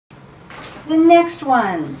The next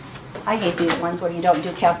ones. I hate these ones where you don't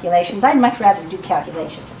do calculations. I'd much rather do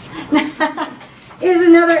calculations. Is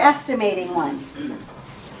another estimating one.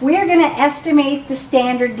 We're going to estimate the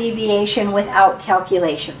standard deviation without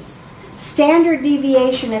calculations. Standard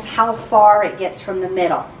deviation is how far it gets from the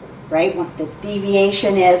middle, right? The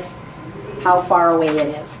deviation is how far away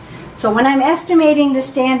it is. So when I'm estimating the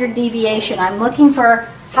standard deviation, I'm looking for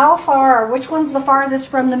how far, or which one's the farthest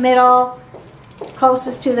from the middle,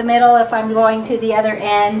 closest to the middle if I'm going to the other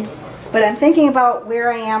end. But I'm thinking about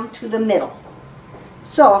where I am to the middle.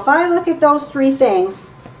 So if I look at those three things,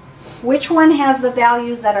 which one has the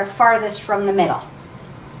values that are farthest from the middle?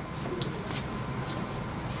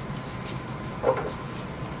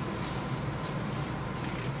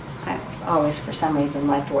 I always, for some reason,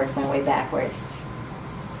 like to work my way backwards.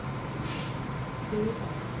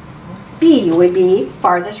 B would be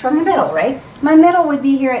farthest from the middle, right? My middle would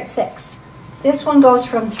be here at 6. This one goes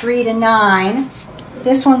from 3 to 9.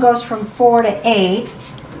 This one goes from 4 to 8.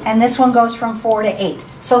 And this one goes from 4 to 8.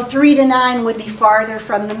 So 3 to 9 would be farther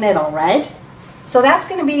from the middle, right? So that's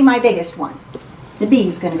going to be my biggest one. The B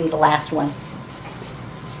is going to be the last one.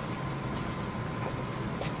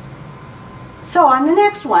 So on the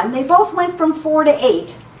next one, they both went from 4 to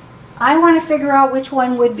 8. I want to figure out which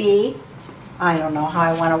one would be, I don't know how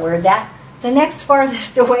I want to word that, the next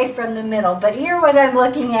farthest away from the middle. But here what I'm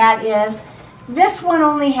looking at is, this one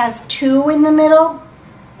only has 2 in the middle.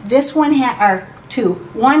 This one has, 2.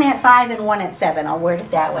 1 at 5 and 1 at 7. I'll word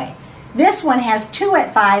it that way. This one has 2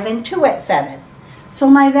 at 5 and 2 at 7. So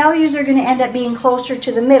my values are going to end up being closer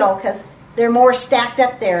to the middle because they're more stacked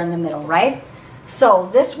up there in the middle, right? So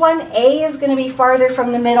this one, A, is going to be farther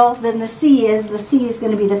from the middle than the C is. The C is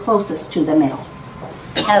going to be the closest to the middle.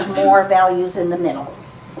 It has more values in the middle.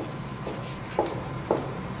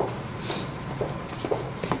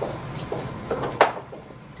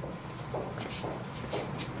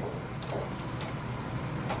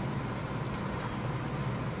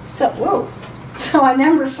 So on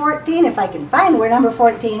number 14, if I can find where number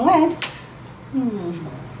 14 went,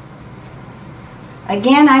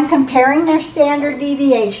 again, I'm comparing their standard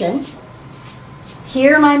deviation.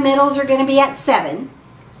 Here my middles are going to be at 7.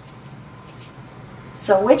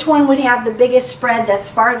 So which one would have the biggest spread that's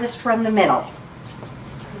farthest from the middle?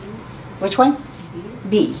 Which one?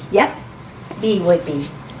 B. Yep. B would be.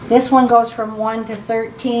 This one goes from 1 to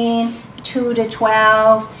 13, 2 to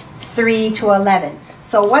 12, 3 to 11.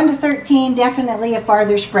 So 1 to 13, definitely a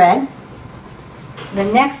farther spread. The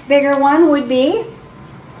next bigger one would be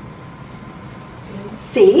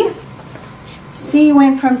C. C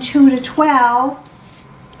went from 2 to 12.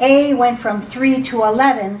 A went from 3 to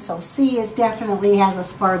 11. So C is definitely has a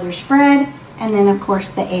farther spread. And then, of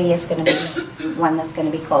course, the A is going to be the one that's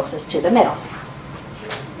going to be closest to the middle.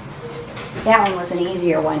 That one was an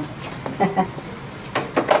easier one.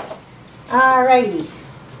 Alrighty.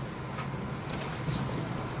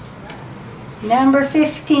 Number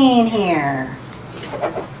 15 here.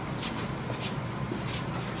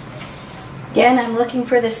 Again, I'm looking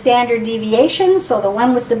for the standard deviation, so the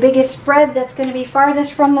one with the biggest spread that's going to be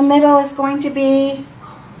farthest from the middle is going to be...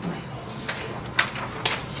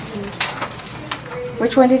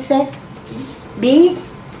 Which one did it say? B?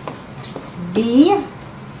 B.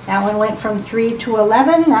 That one went from 3 to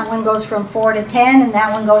 11, that one goes from 4 to 10, and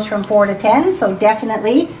that one goes from 4 to 10, so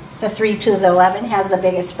definitely the 3 to the 11 has the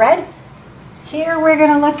biggest spread. Here we're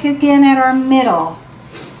going to look again at our middle.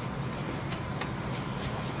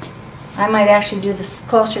 I might actually do this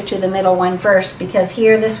closer to the middle one first because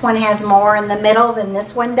here this one has more in the middle than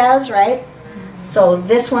this one does, right? So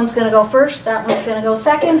this one's going to go first, that one's going to go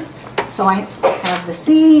second. So I have the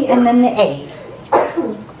C and then the A.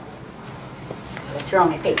 I'm throw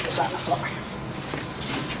my papers on the floor.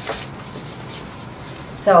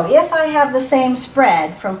 So if I have the same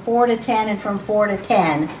spread from 4 to 10 and from 4 to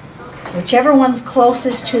 10, whichever one's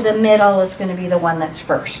closest to the middle is going to be the one that's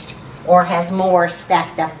first, or has more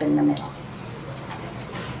stacked up in the middle.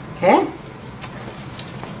 Okay?